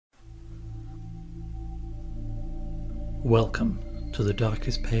Welcome to the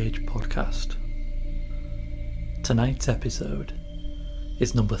Darkest Page podcast. Tonight's episode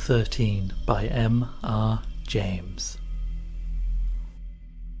is number 13 by M.R. James.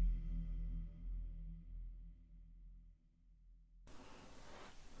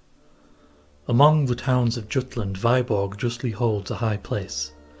 Among the towns of Jutland, Viborg justly holds a high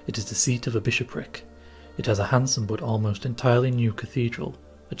place. It is the seat of a bishopric. It has a handsome but almost entirely new cathedral,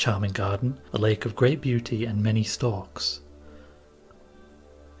 a charming garden, a lake of great beauty, and many storks.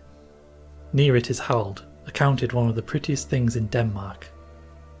 Near it is Hald, accounted one of the prettiest things in Denmark,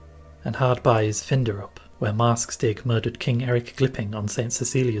 and hard by is Finderup, where Marsk murdered King Erik Glipping on St.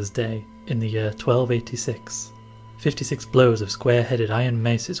 Cecilia's Day in the year 1286. 56 blows of square-headed iron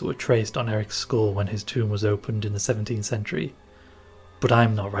maces were traced on Erik's skull when his tomb was opened in the 17th century, but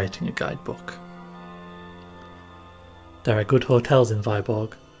I'm not writing a guidebook. There are good hotels in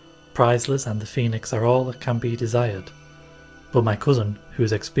Viborg. Prizeless and the Phoenix are all that can be desired. But my cousin,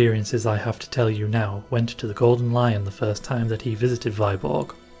 whose experiences I have to tell you now, went to the Golden Lion the first time that he visited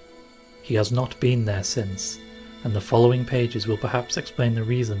Viborg. He has not been there since, and the following pages will perhaps explain the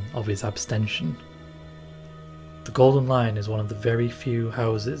reason of his abstention. The Golden Lion is one of the very few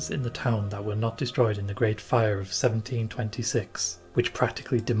houses in the town that were not destroyed in the Great Fire of 1726, which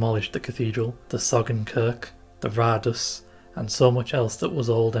practically demolished the cathedral, the Soggenkirk, the Radus, and so much else that was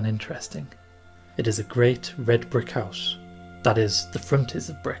old and interesting. It is a great red brick house. That is, the front is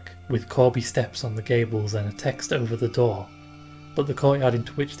of brick, with corby steps on the gables and a text over the door, but the courtyard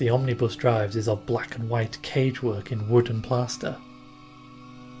into which the omnibus drives is of black and white cagework in wood and plaster.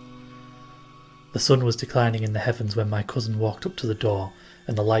 The sun was declining in the heavens when my cousin walked up to the door,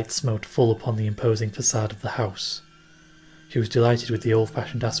 and the light smote full upon the imposing facade of the house. He was delighted with the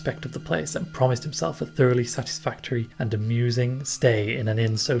old-fashioned aspect of the place and promised himself a thoroughly satisfactory and amusing stay in an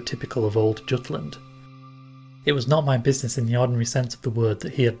inn so typical of old Jutland. It was not my business in the ordinary sense of the word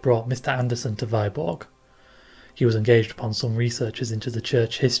that he had brought Mr. Anderson to Viborg. He was engaged upon some researches into the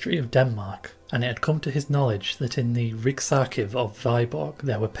church history of Denmark, and it had come to his knowledge that in the Riksarkiv of Viborg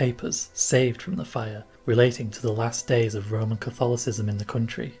there were papers, saved from the fire, relating to the last days of Roman Catholicism in the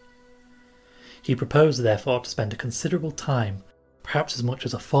country. He proposed therefore to spend a considerable time, perhaps as much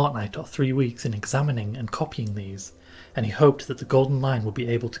as a fortnight or 3 weeks, in examining and copying these, and he hoped that the Golden Lion would be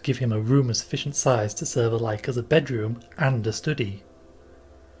able to give him a room of sufficient size to serve alike as a bedroom and a study.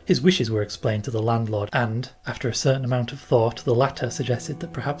 His wishes were explained to the landlord, and, after a certain amount of thought, the latter suggested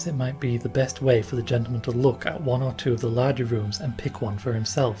that perhaps it might be the best way for the gentleman to look at one or two of the larger rooms and pick one for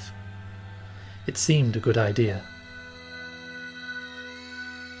himself. It seemed a good idea.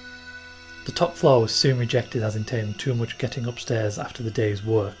 The top floor was soon rejected as entailing too much getting upstairs after the day's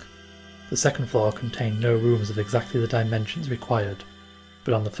work. The second floor contained no rooms of exactly the dimensions required,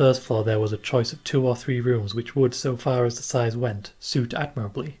 but on the first floor there was a choice of 2 or 3 rooms which would, so far as the size went, suit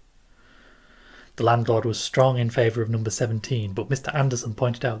admirably. The landlord was strong in favour of number 17, but Mr. Anderson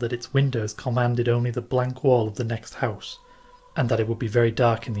pointed out that its windows commanded only the blank wall of the next house, and that it would be very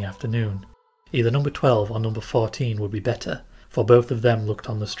dark in the afternoon. Either number 12 or number 14 would be better, for both of them looked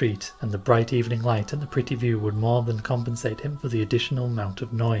on the street, and the bright evening light and the pretty view would more than compensate him for the additional amount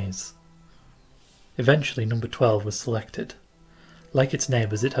of noise. Eventually number 12 was selected. Like its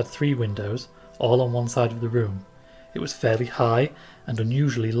neighbours, it had 3 windows, all on one side of the room. It was fairly high and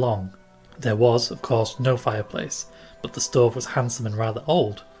unusually long. There was, of course, no fireplace, but the stove was handsome and rather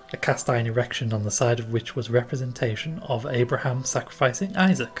old, a cast-iron erection on the side of which was representation of Abraham sacrificing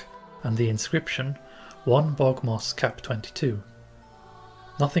Isaac, and the inscription, 1 Bogmos Cap 22.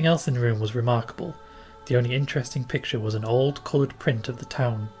 Nothing else in the room was remarkable. The only interesting picture was an old coloured print of the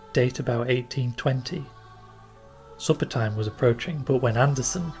town, date about 1820. Supper time was approaching, but when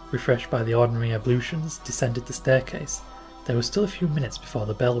Anderson, refreshed by the ordinary ablutions, descended the staircase, there was still a few minutes before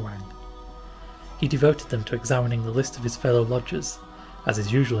the bell rang. He devoted them to examining the list of his fellow lodgers. As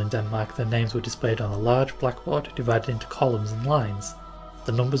is usual in Denmark, their names were displayed on a large blackboard divided into columns and lines,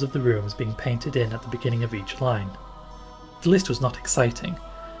 the numbers of the rooms being painted in at the beginning of each line. The list was not exciting.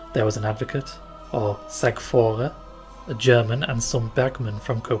 There was an advocate, or sagfører, a German, and some bagmen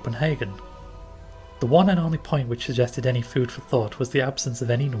from Copenhagen. The one and only point which suggested any food for thought was the absence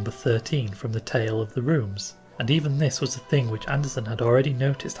of any number 13 from the tale of the rooms, and even this was a thing which Anderson had already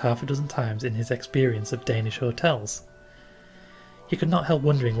noticed half a dozen times in his experience of Danish hotels. He could not help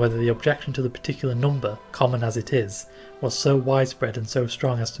wondering whether the objection to the particular number, common as it is, was so widespread and so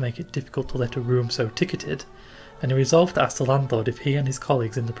strong as to make it difficult to let a room so ticketed, and he resolved to ask the landlord if he and his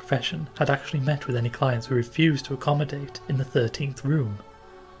colleagues in the profession had actually met with any clients who refused to accommodate in the 13th room.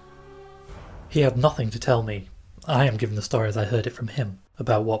 He had nothing to tell me. I am giving the story as I heard it from him.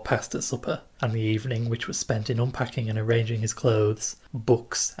 about what passed at supper, and the evening, which was spent in unpacking and arranging his clothes,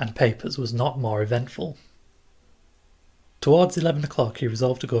 books, and papers, was not more eventful. Towards 11 o'clock he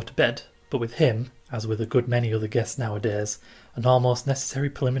resolved to go to bed, but with him, as with a good many other guests nowadays, an almost necessary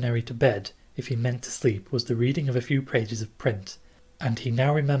preliminary to bed, if he meant to sleep, was the reading of a few pages of print, and he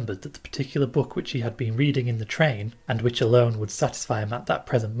now remembered that the particular book which he had been reading in the train, and which alone would satisfy him at that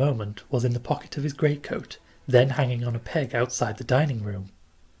present moment, was in the pocket of his greatcoat, then hanging on a peg outside the dining-room.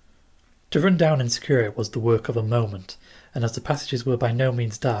 To run down and secure it was the work of a moment, and as the passages were by no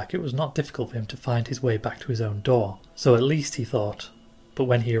means dark, it was not difficult for him to find his way back to his own door. So at least he thought. But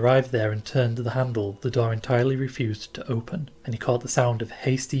when he arrived there and turned the handle, the door entirely refused to open, and he caught the sound of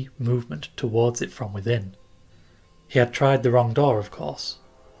hasty movement towards it from within. He had tried the wrong door, of course.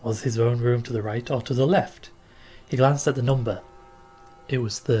 Was his own room to the right or to the left? He glanced at the number. It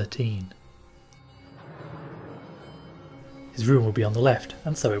was 13. His room would be on the left,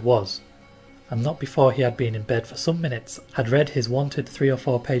 and so it was. And not before he had been in bed for some minutes, had read his wonted 3 or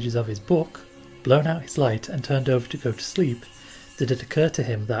 4 pages of his book, blown out his light and turned over to go to sleep, did it occur to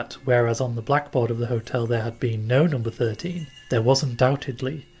him that, whereas on the blackboard of the hotel there had been no number 13, there was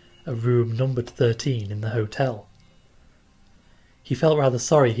undoubtedly a room numbered 13 in the hotel. He felt rather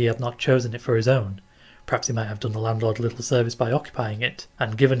sorry he had not chosen it for his own. Perhaps he might have done the landlord a little service by occupying it,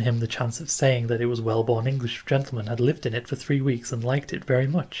 and given him the chance of saying that it was well-born English gentleman had lived in it for 3 weeks and liked it very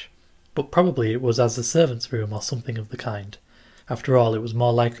much. But probably it was as a servant's room or something of the kind. After all, it was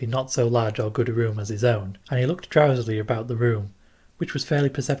more likely not so large or good a room as his own, and he looked drowsily about the room, which was fairly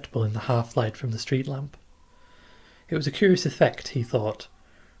perceptible in the half-light from the street lamp. It was a curious effect, he thought.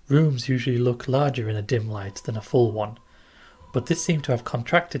 Rooms usually look larger in a dim light than a full one, but this seemed to have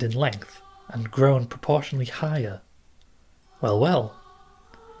contracted in length, and grown proportionally higher. Well, well.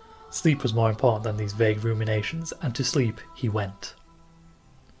 Sleep was more important than these vague ruminations, and to sleep he went.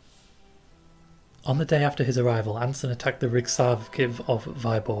 On the day after his arrival, Andersen attacked the Riksarkiv of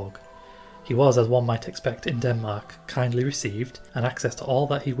Viborg. He was, as one might expect in Denmark, kindly received, and access to all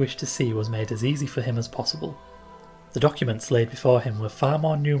that he wished to see was made as easy for him as possible. The documents laid before him were far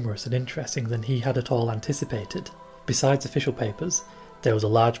more numerous and interesting than he had at all anticipated. Besides official papers, there was a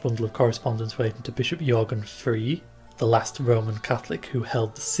large bundle of correspondence relating to Bishop Jorgen Free, the last Roman Catholic who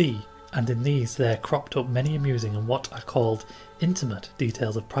held the see, and in these there cropped up many amusing and what are called intimate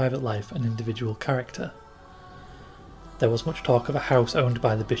details of private life and individual character. There was much talk of a house owned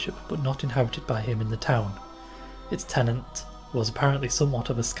by the bishop but not inhabited by him in the town. Its tenant was apparently somewhat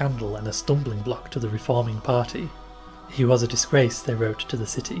of a scandal and a stumbling block to the reforming party. He was a disgrace, they wrote, to the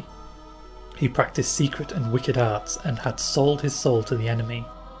city. He practised secret and wicked arts and had sold his soul to the enemy.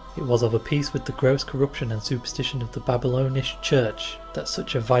 It was of a piece with the gross corruption and superstition of the Babylonish church that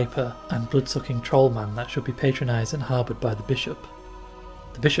such a viper and blood-sucking troll-man that should be patronised and harboured by the bishop.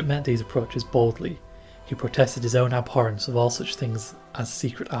 The bishop met these approaches boldly. He protested his own abhorrence of all such things as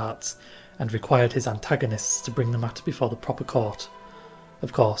secret arts, and required his antagonists to bring the matter before the proper court,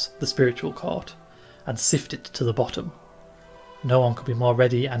 of course the spiritual court, and sift it to the bottom. No one could be more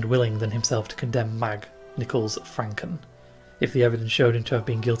ready and willing than himself to condemn Mag, Nichols Franken, if the evidence showed him to have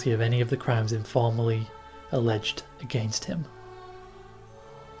been guilty of any of the crimes informally alleged against him.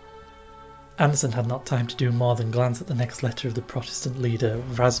 Andersen had not time to do more than glance at the next letter of the Protestant leader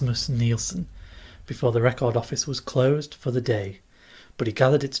Rasmus Nielsen before the record office was closed for the day, but he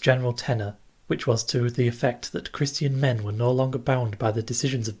gathered its general tenor, which was to the effect that Christian men were no longer bound by the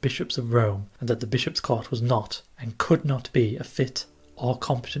decisions of bishops of Rome, and that the bishop's court was not, and could not be, a fit or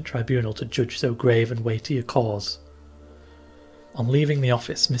competent tribunal to judge so grave and weighty a cause. On leaving the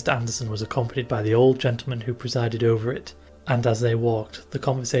office, Mr. Andersen was accompanied by the old gentleman who presided over it, and as they walked, the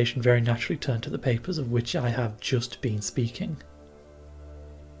conversation very naturally turned to the papers of which I have just been speaking.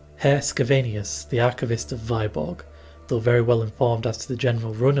 Herr Scavenius, the archivist of Viborg, though very well informed as to the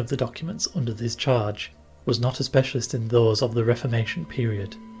general run of the documents under his charge, was not a specialist in those of the Reformation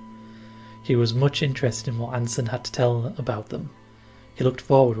period. He was much interested in what Andersen had to tell about them. He looked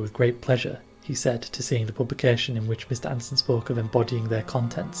forward with great pleasure, he said, to seeing the publication in which Mr. Andersen spoke of embodying their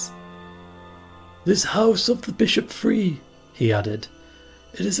contents. "This house of the Bishop Free," he added.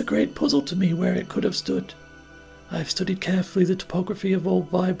 "It is a great puzzle to me where it could have stood. I have studied carefully the topography of old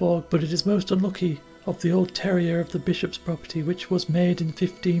Viborg, but it is most unlucky of the old terrier of the bishop's property, which was made in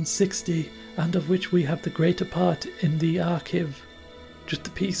 1560, and of which we have the greater part in the archive. Just the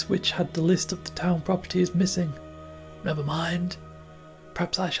piece which had the list of the town property is missing. Never mind.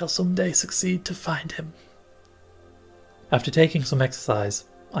 Perhaps I shall some day succeed to find him." After taking some exercise,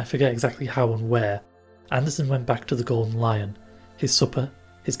 I forget exactly how and where, Andersen went back to the Golden Lion, his supper,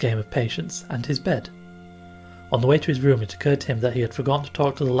 his game of patience, and his bed. On the way to his room, it occurred to him that he had forgotten to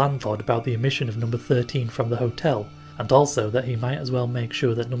talk to the landlord about the omission of number 13 from the hotel, and also that he might as well make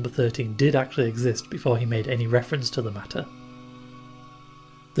sure that number 13 did actually exist before he made any reference to the matter.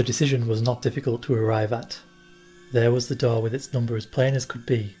 The decision was not difficult to arrive at. There was the door with its number as plain as could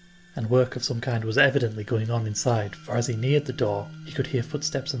be, and work of some kind was evidently going on inside, for as he neared the door he could hear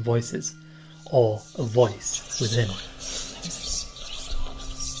footsteps and voices, or a voice within.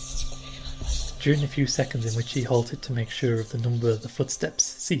 During the few seconds in which he halted to make sure of the number, the footsteps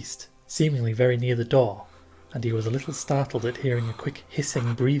ceased, seemingly very near the door, and he was a little startled at hearing a quick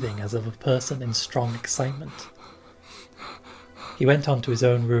hissing breathing as of a person in strong excitement. He went on to his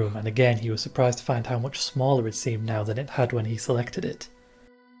own room, and again he was surprised to find how much smaller it seemed now than it had when he selected it.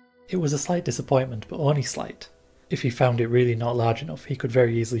 It was a slight disappointment, but only slight. If he found it really not large enough, he could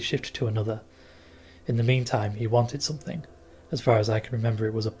very easily shift to another. In the meantime, he wanted something. As far as I can remember,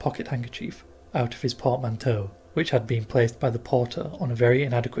 it was a pocket handkerchief out of his portmanteau, which had been placed by the porter on a very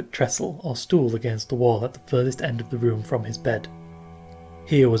inadequate trestle or stool against the wall at the furthest end of the room from his bed.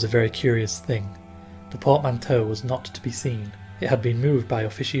 Here was a very curious thing. The portmanteau was not to be seen. It had been moved by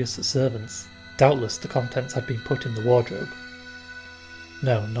officious servants. Doubtless the contents had been put in the wardrobe.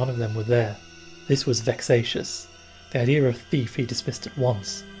 No, none of them were there. This was vexatious. The idea of a thief he dismissed at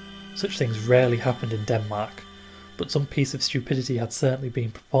once. Such things rarely happened in Denmark, but some piece of stupidity had certainly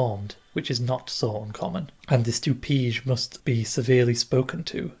been performed, which is not so uncommon, and the stupige must be severely spoken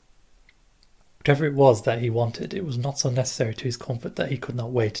to. Whatever it was that he wanted, it was not so necessary to his comfort that he could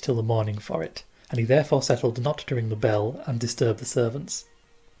not wait till the morning for it, and he therefore settled not to ring the bell and disturb the servants.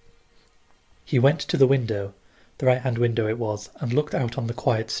 He went to the window, the right-hand window it was, and looked out on the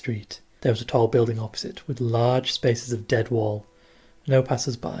quiet street. There was a tall building opposite, with large spaces of dead wall, no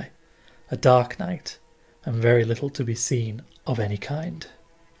passers-by, a dark night, and very little to be seen of any kind.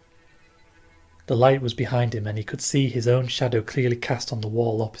 The light was behind him, and he could see his own shadow clearly cast on the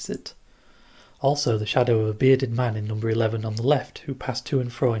wall opposite. Also the shadow of a bearded man in number 11 on the left, who passed to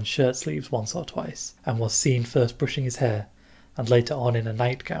and fro in shirt-sleeves once or twice, and was seen first brushing his hair, and later on in a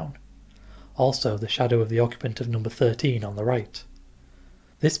nightgown. Also the shadow of the occupant of number 13 on the right.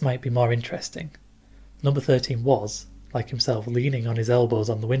 This might be more interesting. Number 13 was, like himself, leaning on his elbows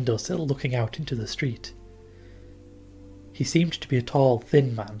on the windowsill looking out into the street. He seemed to be a tall,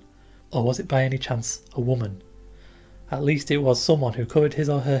 thin man, or was it by any chance a woman? At least it was someone who covered his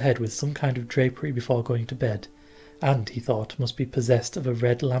or her head with some kind of drapery before going to bed, and, he thought, must be possessed of a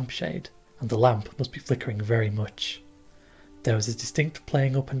red lampshade, and the lamp must be flickering very much. There was a distinct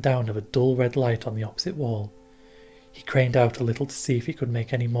playing up and down of a dull red light on the opposite wall. He craned out a little to see if he could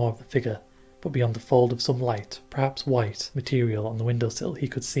make any more of the figure, but beyond the fold of some light, perhaps white, material on the windowsill he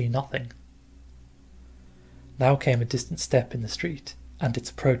could see nothing. Now came a distant step in the street, and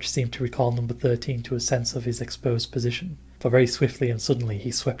its approach seemed to recall number 13 to a sense of his exposed position, for very swiftly and suddenly he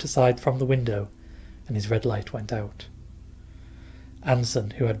swept aside from the window, and his red light went out.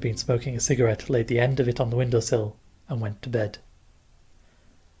 Anderson, who had been smoking a cigarette, laid the end of it on the windowsill and went to bed.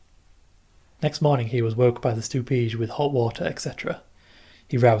 Next morning he was woke by the stupige with hot water, etc.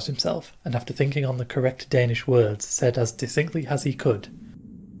 He roused himself, and after thinking on the correct Danish words, said as distinctly as he could,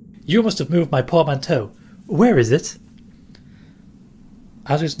 "You must have moved my portmanteau. Where is it?"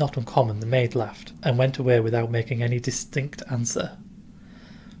 As was not uncommon, the maid laughed, and went away without making any distinct answer.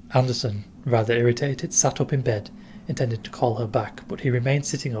 Anderson, rather irritated, sat up in bed, intending to call her back, but he remained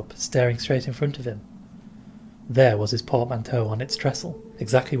sitting up, staring straight in front of him. There was his portmanteau on its trestle,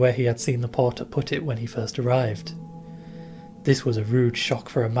 exactly where he had seen the porter put it when he first arrived. This was a rude shock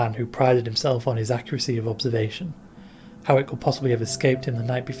for a man who prided himself on his accuracy of observation. How it could possibly have escaped him the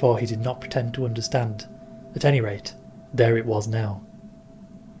night before he did not pretend to understand. At any rate, there it was now.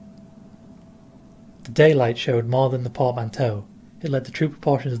 The daylight showed more than the portmanteau. It let the true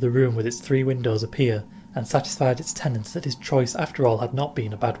proportions of the room with its 3 windows appear, and satisfied its tenants that his choice after all had not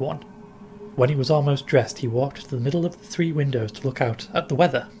been a bad one. When he was almost dressed, he walked to the middle of the 3 windows to look out at the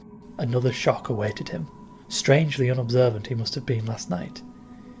weather. Another shock awaited him. Strangely unobservant he must have been last night.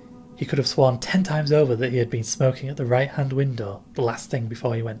 He could have sworn 10 times over that he had been smoking at the right-hand window the last thing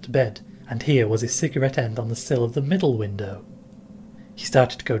before he went to bed, and here was his cigarette end on the sill of the middle window. He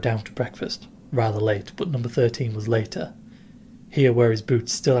started to go down to breakfast, rather late, but number 13 was later. Here were his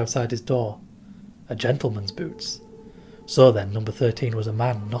boots still outside his door. A gentleman's boots. So then, number 13 was a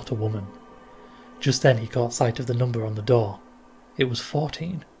man, not a woman. Just then he caught sight of the number on the door. It was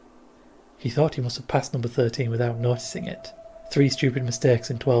 14. He thought he must have passed number 13 without noticing it. 3 stupid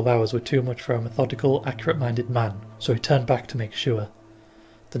mistakes in 12 hours were too much for a methodical, accurate-minded man, so he turned back to make sure.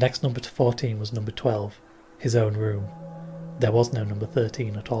 The next number to 14 was number 12, his own room. There was no number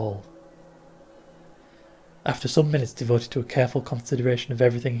 13 at all. After some minutes devoted to a careful consideration of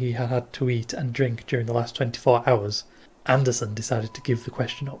everything he had had to eat and drink during the last 24 hours, Anderson decided to give the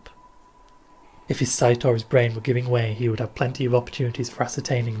question up. If his sight or his brain were giving way, he would have plenty of opportunities for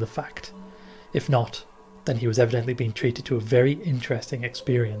ascertaining the fact. If not, then he was evidently being treated to a very interesting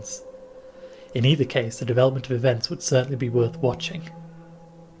experience. In either case, the development of events would certainly be worth watching.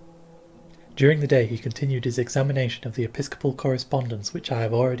 During the day he continued his examination of the episcopal correspondence which I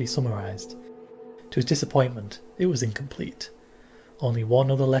have already summarised. To his disappointment, it was incomplete. Only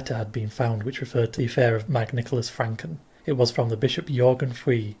one other letter had been found which referred to the affair of Mag Nicholas Franken. It was from the Bishop Jorgen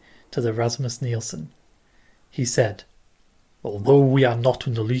Free to the Rasmus Nielsen. He said, "Although we are not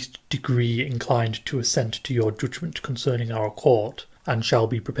in the least degree inclined to assent to your judgment concerning our court, and shall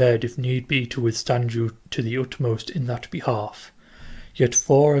be prepared if need be to withstand you to the utmost in that behalf, yet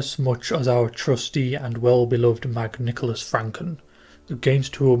forasmuch as our trustee and well-beloved Mag Nicholas Franken,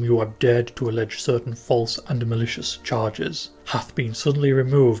 against whom you have dared to allege certain false and malicious charges, hath been suddenly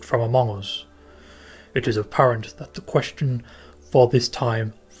removed from among us, it is apparent that the question for this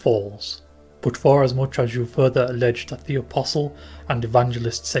time falls. But forasmuch as you further allege that the Apostle and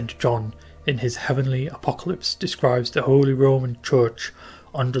Evangelist St. John in his heavenly apocalypse describes the Holy Roman Church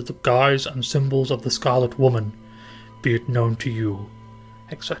under the guise and symbols of the Scarlet Woman, be it known to you,"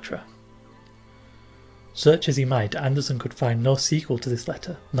 etc. Search as he might, Anderson could find no sequel to this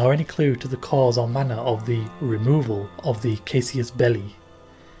letter, nor any clue to the cause or manner of the removal of the casus belli.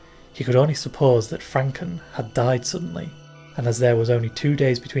 He could only suppose that Franken had died suddenly, and as there was only 2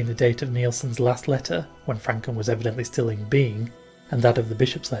 days between the date of Nielsen's last letter, when Franken was evidently still in being, and that of the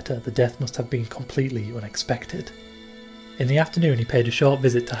bishop's letter, the death must have been completely unexpected. In the afternoon he paid a short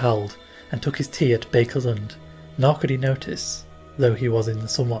visit to Hald, and took his tea at Bakerlund, nor could he notice, though he was in a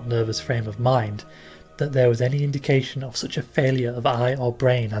somewhat nervous frame of mind, that there was any indication of such a failure of eye or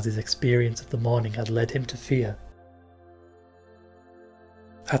brain as his experience of the morning had led him to fear.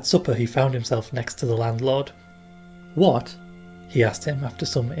 At supper he found himself next to the landlord. "What," he asked him after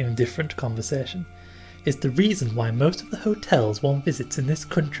some indifferent conversation, "is the reason why most of the hotels one visits in this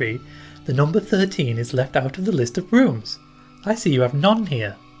country, the number 13 is left out of the list of rooms? I see you have none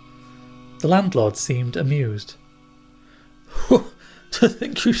here." The landlord seemed amused. "To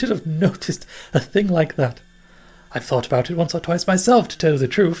think you should have noticed a thing like that. I've thought about it once or twice myself, to tell you the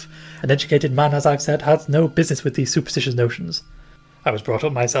truth. An educated man, as I've said, has no business with these superstitious notions. I was brought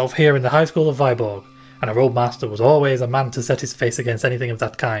up myself here in the High School of Viborg, and our old master was always a man to set his face against anything of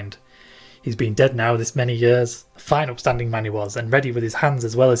that kind. He's been dead now this many years. A fine upstanding man he was, and ready with his hands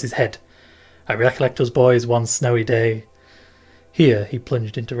as well as his head. I recollect us boys one snowy day." Here he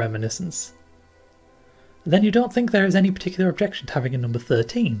plunged into reminiscence. "Then you don't think there is any particular objection to having a number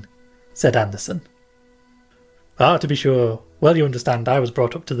 13? said Anderson. "Ah, to be sure. Well, you understand, I was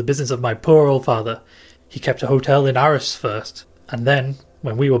brought up to the business of my poor old father. He kept a hotel in Aarhus first, and then,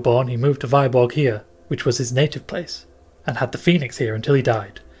 when we were born, he moved to Viborg here, which was his native place, and had the Phoenix here until he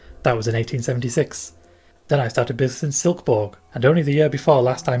died. That was in 1876. Then I started business in Silkeborg, and only the year before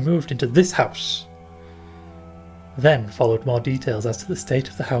last I moved into this house." Then followed more details as to the state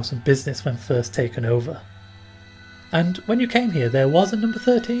of the house and business when first taken over. "And when you came here there was a number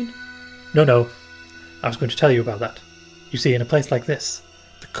 13? No, I was going to tell you about that. You see, in a place like this,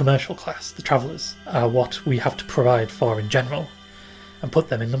 the commercial class, the travellers, are what we have to provide for in general. And put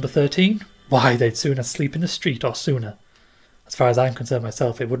them in number 13? Why, they'd sooner sleep in the street or sooner. As far as I'm concerned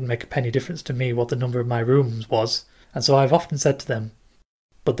myself, it wouldn't make a penny difference to me what the number of my rooms was, and so I've often said to them,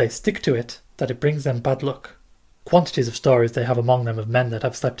 but they stick to it, that it brings them bad luck. Quantities of stories they have among them of men that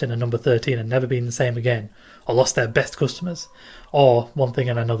have slept in a number 13 and never been the same again, or lost their best customers, or one thing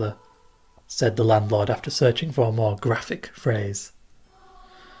and another," said the landlord after searching for a more graphic phrase.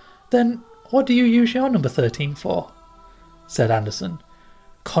 "Then what do you use your number 13 for?" said Anderson,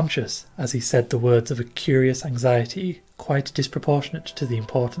 conscious as he said the words of a curious anxiety quite disproportionate to the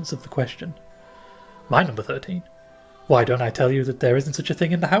importance of the question. "My number 13? Why, don't I tell you that there isn't such a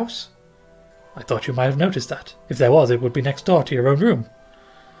thing in the house? I thought you might have noticed that. If there was, it would be next door to your own room."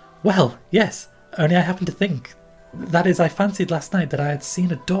 "Well, yes, only I happened to think... That is, I fancied last night that I had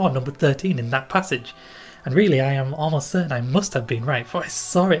seen a door numbered 13 in that passage, and really I am almost certain I must have been right, for I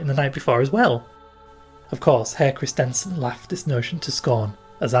saw it the night before as well." Of course, Herr Christensen laughed this notion to scorn,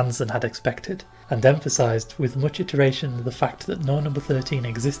 as Anderson had expected, and emphasised with much iteration the fact that no number 13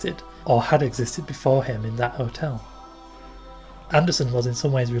 existed, or had existed before him in that hotel. Anderson was in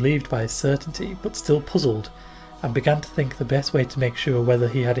some ways relieved by his certainty, but still puzzled, and began to think the best way to make sure whether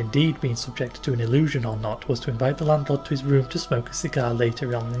he had indeed been subject to an illusion or not was to invite the landlord to his room to smoke a cigar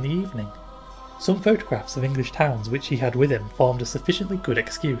later on in the evening. Some photographs of English towns which he had with him formed a sufficiently good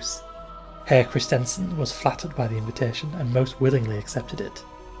excuse. Herr Christensen was flattered by the invitation and most willingly accepted it.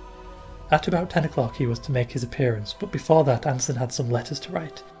 At about 10 o'clock he was to make his appearance, but before that Andersen had some letters to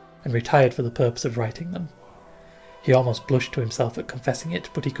write, and retired for the purpose of writing them. He almost blushed to himself at confessing it,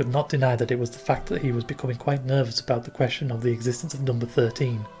 but he could not deny that it was the fact that he was becoming quite nervous about the question of the existence of number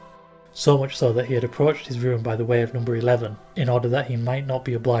 13. So much so that he had approached his room by the way of number 11, in order that he might not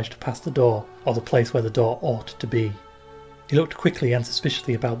be obliged to pass the door, or the place where the door ought to be. He looked quickly and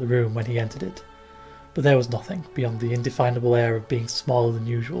suspiciously about the room when he entered it, but there was nothing beyond the indefinable air of being smaller than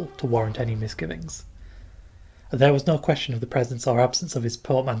usual to warrant any misgivings. There was no question of the presence or absence of his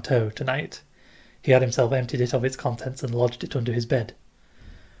portmanteau tonight. He had himself emptied it of its contents and lodged it under his bed.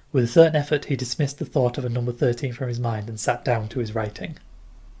 With a certain effort he dismissed the thought of a number 13 from his mind and sat down to his writing.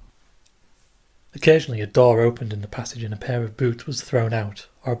 Occasionally a door opened in the passage and a pair of boots was thrown out,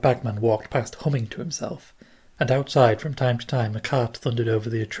 or a bagman walked past humming to himself, and outside from time to time a cart thundered over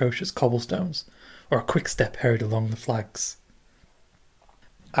the atrocious cobblestones, or a quick step hurried along the flags.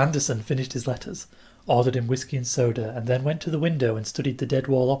 Andersen finished his letters, ordered him whisky and soda, and then went to the window and studied the dead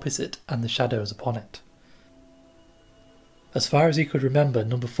wall opposite and the shadows upon it. As far as he could remember,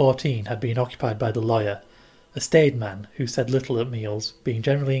 number 14 had been occupied by the lawyer, a staid man who said little at meals, being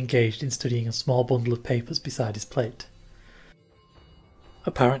generally engaged in studying a small bundle of papers beside his plate.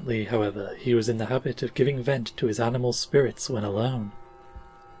 Apparently, however, he was in the habit of giving vent to his animal spirits when alone.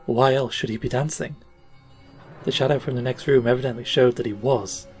 Why else should he be dancing? The shadow from the next room evidently showed that he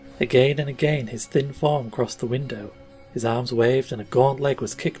was. Again and again his thin form crossed the window, his arms waved and a gaunt leg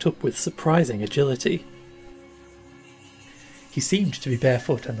was kicked up with surprising agility. He seemed to be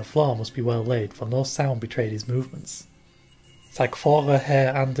barefoot and the floor must be well laid, for no sound betrayed his movements. Zagvorer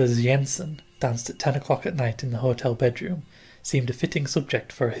Herr Anders Jensen danced at 10 o'clock at night in the hotel bedroom, seemed a fitting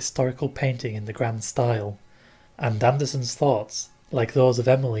subject for a historical painting in the grand style, and Andersen's thoughts, like those of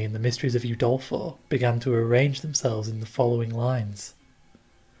Emily in the Mysteries of Udolpho, began to arrange themselves in the following lines.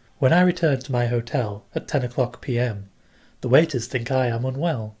 When I return to my hotel at 10 o'clock p.m, the waiters think I am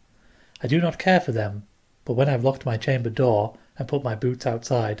unwell. I do not care for them, but when I've locked my chamber door and put my boots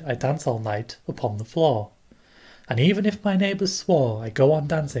outside, I dance all night upon the floor. And even if my neighbours swore, I go on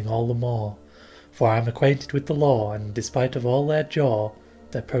dancing all the more, for I am acquainted with the law, and despite of all their jaw,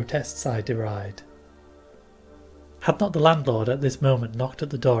 their protests I deride. Had not the landlord at this moment knocked at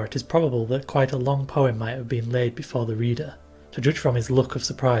the door, it is probable that quite a long poem might have been laid before the reader. To judge from his look of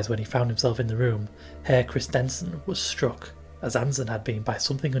surprise when he found himself in the room, Herr Christensen was struck, as Andersen had been, by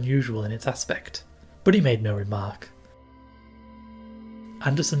something unusual in its aspect, but he made no remark.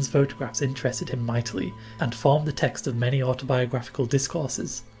 Andersen's photographs interested him mightily, and formed the text of many autobiographical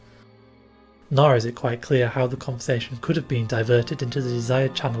discourses. Nor is it quite clear how the conversation could have been diverted into the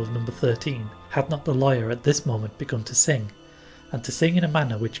desired channel of number 13, had not the lawyer at this moment begun to sing, and to sing in a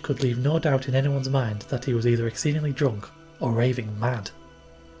manner which could leave no doubt in anyone's mind that he was either exceedingly drunk or raving mad.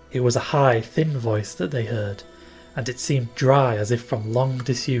 It was a high, thin voice that they heard, and it seemed dry as if from long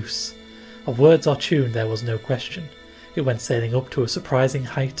disuse. Of words or tune there was no question. It went sailing up to a surprising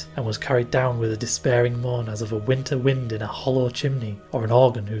height, and was carried down with a despairing moan as of a winter wind in a hollow chimney, or an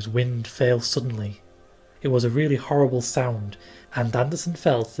organ whose wind fails suddenly. It was a really horrible sound, and Andersen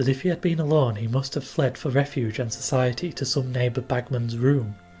felt that if he had been alone he must have fled for refuge and society to some neighbour bagman's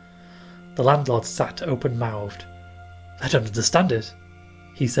room. The landlord sat open-mouthed. "I don't understand it,"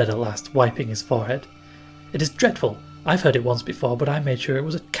 he said at last, wiping his forehead. "It is dreadful. I've heard it once before, but I made sure it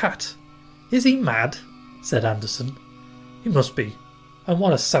was a cat." "Is he mad?" said Andersen. "He must be. And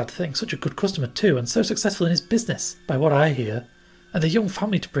what a sad thing, such a good customer too, and so successful in his business, by what I hear, and a young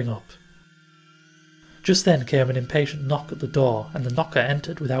family to bring up." Just then came an impatient knock at the door, and the knocker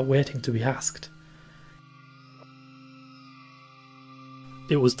entered without waiting to be asked.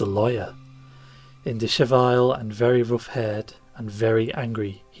 It was the lawyer. In disheveled and very rough-haired, and very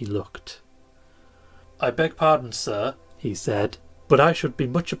angry he looked. "I beg pardon, sir," he said, "but I should be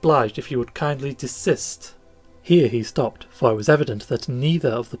much obliged if you would kindly desist." Here he stopped, for it was evident that neither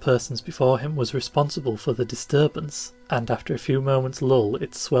of the persons before him was responsible for the disturbance, and after a few moments' lull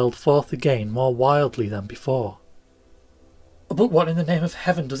it swelled forth again more wildly than before. "But what in the name of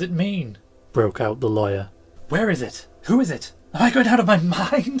heaven does it mean?" broke out the lawyer. "Where is it? Who is it? Am I going out of my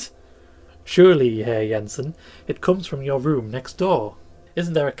mind?" "Surely, Herr Jensen, it comes from your room next door.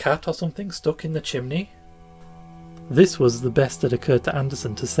 Isn't there a cat or something stuck in the chimney?" This was the best that occurred to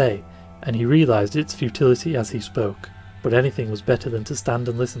Andersen to say, and he realised its futility as he spoke, but anything was better than to stand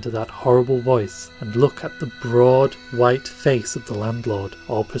and listen to that horrible voice, and look at the broad, white face of the landlord,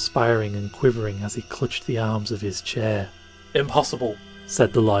 all perspiring and quivering as he clutched the arms of his chair. "Impossible,"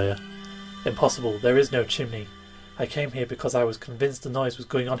 said the lawyer. "Impossible, there is no chimney. I came here because I was convinced the noise was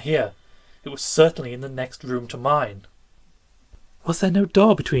going on here. It was certainly in the next room to mine. Was there no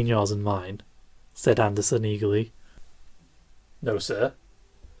door between yours and mine? Said Anderson eagerly. No, sir,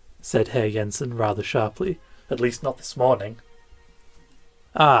 said Herr Jensen rather sharply. At least not this morning.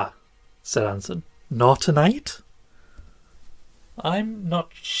 Ah, said Anderson. Nor tonight? I'm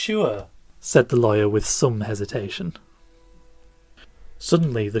not sure, said the lawyer with some hesitation.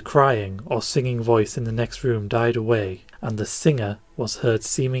 Suddenly the crying or singing voice in the next room died away, and the singer was heard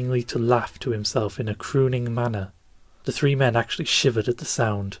seemingly to laugh to himself in a crooning manner. The three men actually shivered at the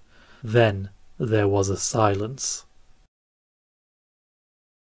sound. Then there was a silence.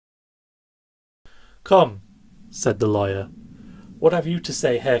 Come, said the lawyer. What have you to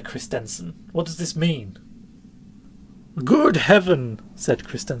say, Herr Christensen? What does this mean? Good heaven, said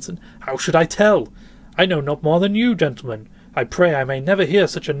Christensen. How should I tell? I know not more than you, gentlemen. I pray I may never hear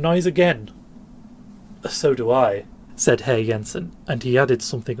such a noise again. So do I, said Herr Jensen, and he added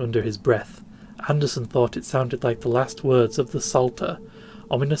something under his breath. Anderson thought it sounded like the last words of the Psalter,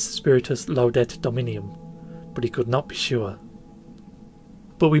 Omnis Spiritus Laudet Dominium, but he could not be sure.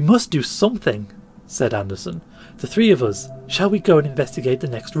 But we must do something, said Anderson. The three of us. Shall we go and investigate the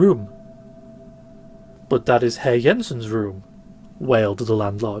next room? But that is Herr Jensen's room, wailed the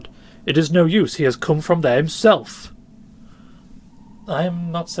landlord. It is no use, he has come from there himself. I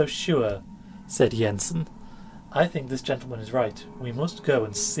am not so sure, said Jensen. I think this gentleman is right. We must go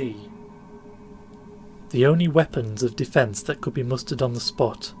and see. The only weapons of defence that could be mustered on the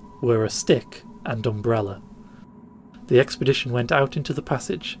spot were a stick and umbrella. The expedition went out into the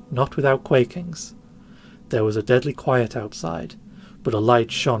passage, not without quakings. There was a deadly quiet outside, but a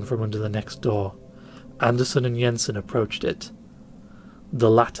light shone from under the next door. Anderson and Jensen approached it. The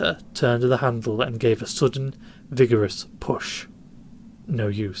latter turned the handle and gave a sudden, vigorous push. No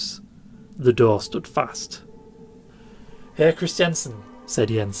use. The door stood fast. Herr Christensen, said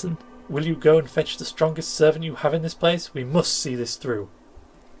Jensen, will you go and fetch the strongest servant you have in this place? We must see this through.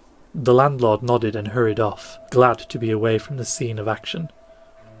 The landlord nodded and hurried off, glad to be away from the scene of action.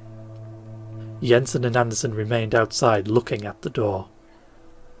 Jensen and Anderson remained outside looking at the door.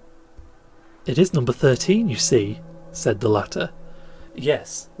 It is number 13, you see, said the latter.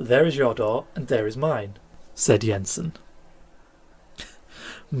 Yes, there is your door, and there is mine, said Jensen.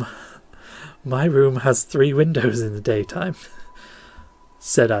 My room has 3 windows in the daytime,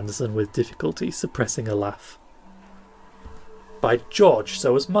 said Anderson with difficulty, suppressing a laugh. By George,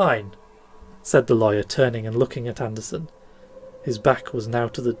 so is mine, said the lawyer, turning and looking at Anderson. His back was now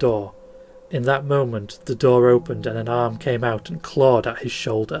to the door. In that moment the door opened and an arm came out and clawed at his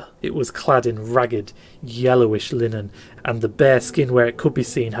shoulder. It was clad in ragged, yellowish linen, and the bare skin where it could be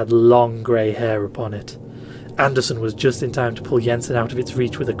seen had long grey hair upon it. Anderson was just in time to pull Jensen out of its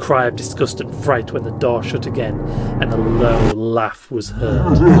reach with a cry of disgust and fright when the door shut again, and a low laugh was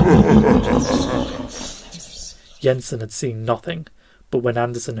heard. Jensen had seen nothing, but when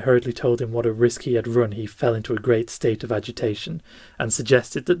Anderson hurriedly told him what a risk he had run, he fell into a great state of agitation, and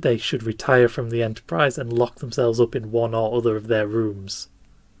suggested that they should retire from the enterprise and lock themselves up in one or other of their rooms.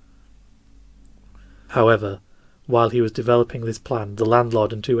 However, while he was developing this plan, the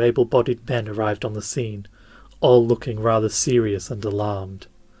landlord and 2 able-bodied men arrived on the scene, all looking rather serious and alarmed.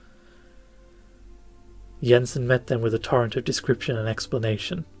 Jensen met them with a torrent of description and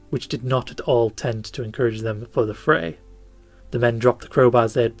explanation, which did not at all tend to encourage them for the fray. The men dropped the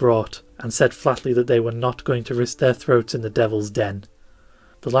crowbars they had brought, and said flatly that they were not going to risk their throats in the devil's den.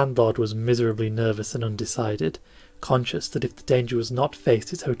 The landlord was miserably nervous and undecided, conscious that if the danger was not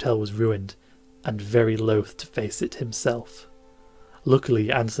faced his hotel was ruined, and very loath to face it himself.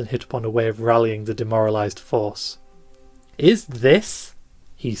 Luckily Anderson hit upon a way of rallying the demoralised force. "Is this,"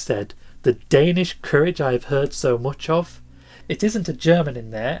 he said, "the Danish courage I have heard so much of? It isn't a German in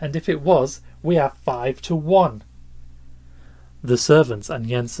there, and if it was, we are 5 to 1. The servants and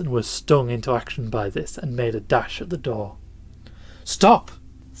Jensen were stung into action by this, and made a dash at the door. "Stop!"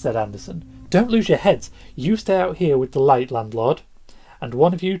 said Anderson. "Don't lose your heads. You stay out here with the light, landlord, and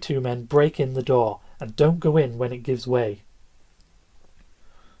one of you 2 men break in the door, and don't go in when it gives way."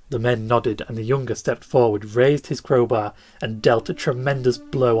 The men nodded, and the younger stepped forward, raised his crowbar, and dealt a tremendous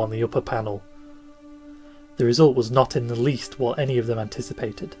blow on the upper panel. The result was not in the least what any of them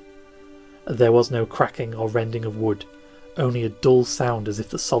anticipated. There was no cracking or rending of wood, only a dull sound as if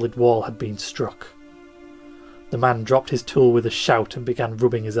the solid wall had been struck. The man dropped his tool with a shout and began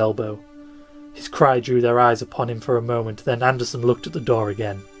rubbing his elbow. His cry drew their eyes upon him for a moment, then Anderson looked at the door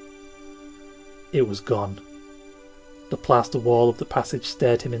again. It was gone. The plaster wall of the passage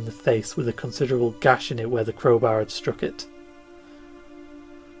stared him in the face, with a considerable gash in it where the crowbar had struck it.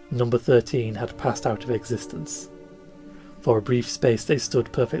 Number 13 had passed out of existence. For a brief space they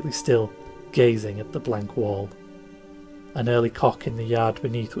stood perfectly still, gazing at the blank wall. An early cock in the yard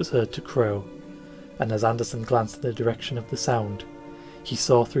beneath was heard to crow, and as Anderson glanced in the direction of the sound, he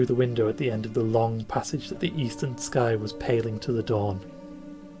saw through the window at the end of the long passage that the eastern sky was paling to the dawn.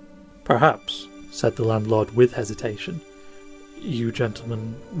 "Perhaps," said the landlord with hesitation, "you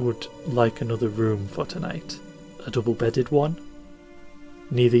gentlemen would like another room for tonight? A double-bedded one?"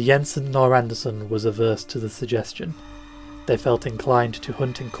 Neither Jensen nor Anderson was averse to the suggestion. They felt inclined to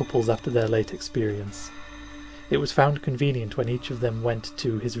hunt in couples after their late experience. It was found convenient when each of them went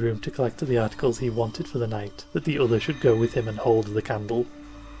to his room to collect the articles he wanted for the night that the other should go with him and hold the candle.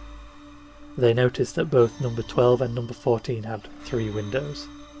 They noticed that both number 12 and number 14 had 3 windows.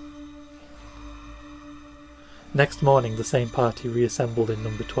 Next morning the same party reassembled in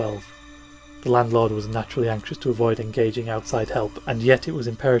number 12. The landlord was naturally anxious to avoid engaging outside help, and yet it was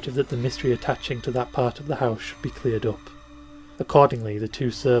imperative that the mystery attaching to that part of the house should be cleared up. Accordingly, the 2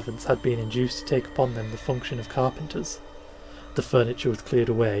 servants had been induced to take upon them the function of carpenters. The furniture was cleared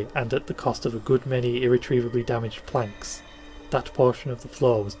away, and at the cost of a good many irretrievably damaged planks, that portion of the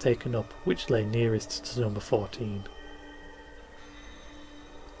floor was taken up which lay nearest to number 14.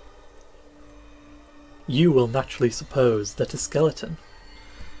 You will naturally suppose that a skeleton,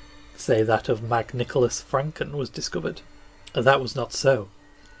 say that of Mag Nicholas Franken, was discovered. That was not so.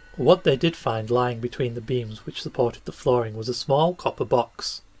 What they did find lying between the beams which supported the flooring was a small copper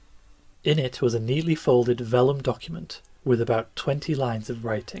box. In it was a neatly folded vellum document with about 20 lines of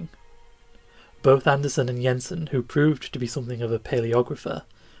writing. Both Anderson and Jensen, who proved to be something of a paleographer,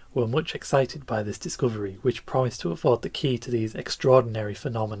 were much excited by this discovery, which promised to afford the key to these extraordinary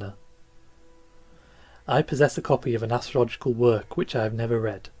phenomena. I possess a copy of an astrological work which I have never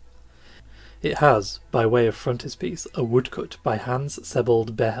read. It has, by way of frontispiece, a woodcut by Hans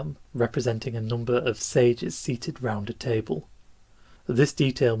Sebold Behem, representing a number of sages seated round a table. This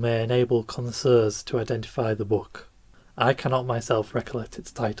detail may enable connoisseurs to identify the book. I cannot myself recollect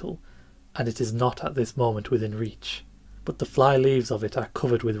its title, and it is not at this moment within reach, but the fly leaves of it are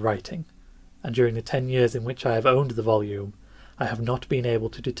covered with writing, and during the 10 years in which I have owned the volume, I have not been able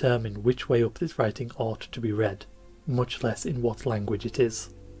to determine which way up this writing ought to be read, much less in what language it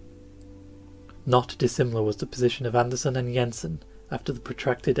is. Not dissimilar was the position of Anderson and Jensen after the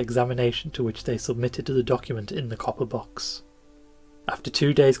protracted examination to which they submitted the document in the copper box. After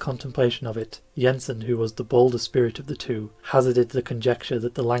 2 days' contemplation of it, Jensen, who was the bolder spirit of the two, hazarded the conjecture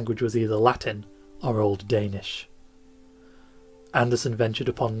that the language was either Latin or Old Danish. Anderson ventured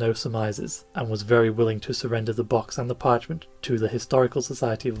upon no surmises, and was very willing to surrender the box and the parchment to the Historical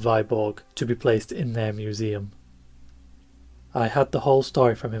Society of Viborg to be placed in their museum. I had the whole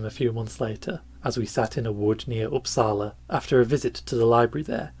story from him a few months later, as we sat in a wood near Uppsala after a visit to the library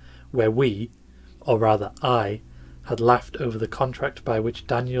there, where we, or rather I, had laughed over the contract by which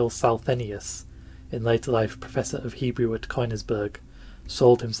Daniel Salthenius, in later life Professor of Hebrew at Koenigsberg,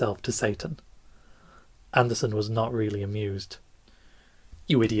 sold himself to Satan. Anderson was not really amused.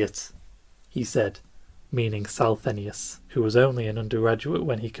 "You idiot," he said, meaning Salthenius, who was only an undergraduate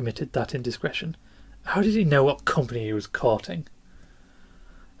when he committed that indiscretion. "How did he know what company he was courting?"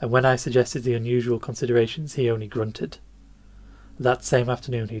 And when I suggested the unusual considerations, he only grunted. That same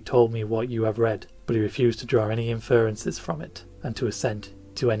afternoon he told me what you have read, but he refused to draw any inferences from it, and to assent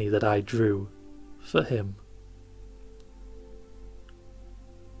to any that I drew for him.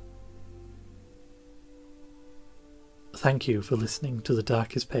 Thank you for listening to the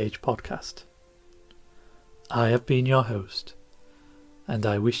Darkest Page podcast. I have been your host, and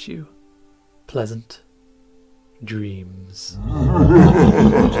I wish you pleasant dreams.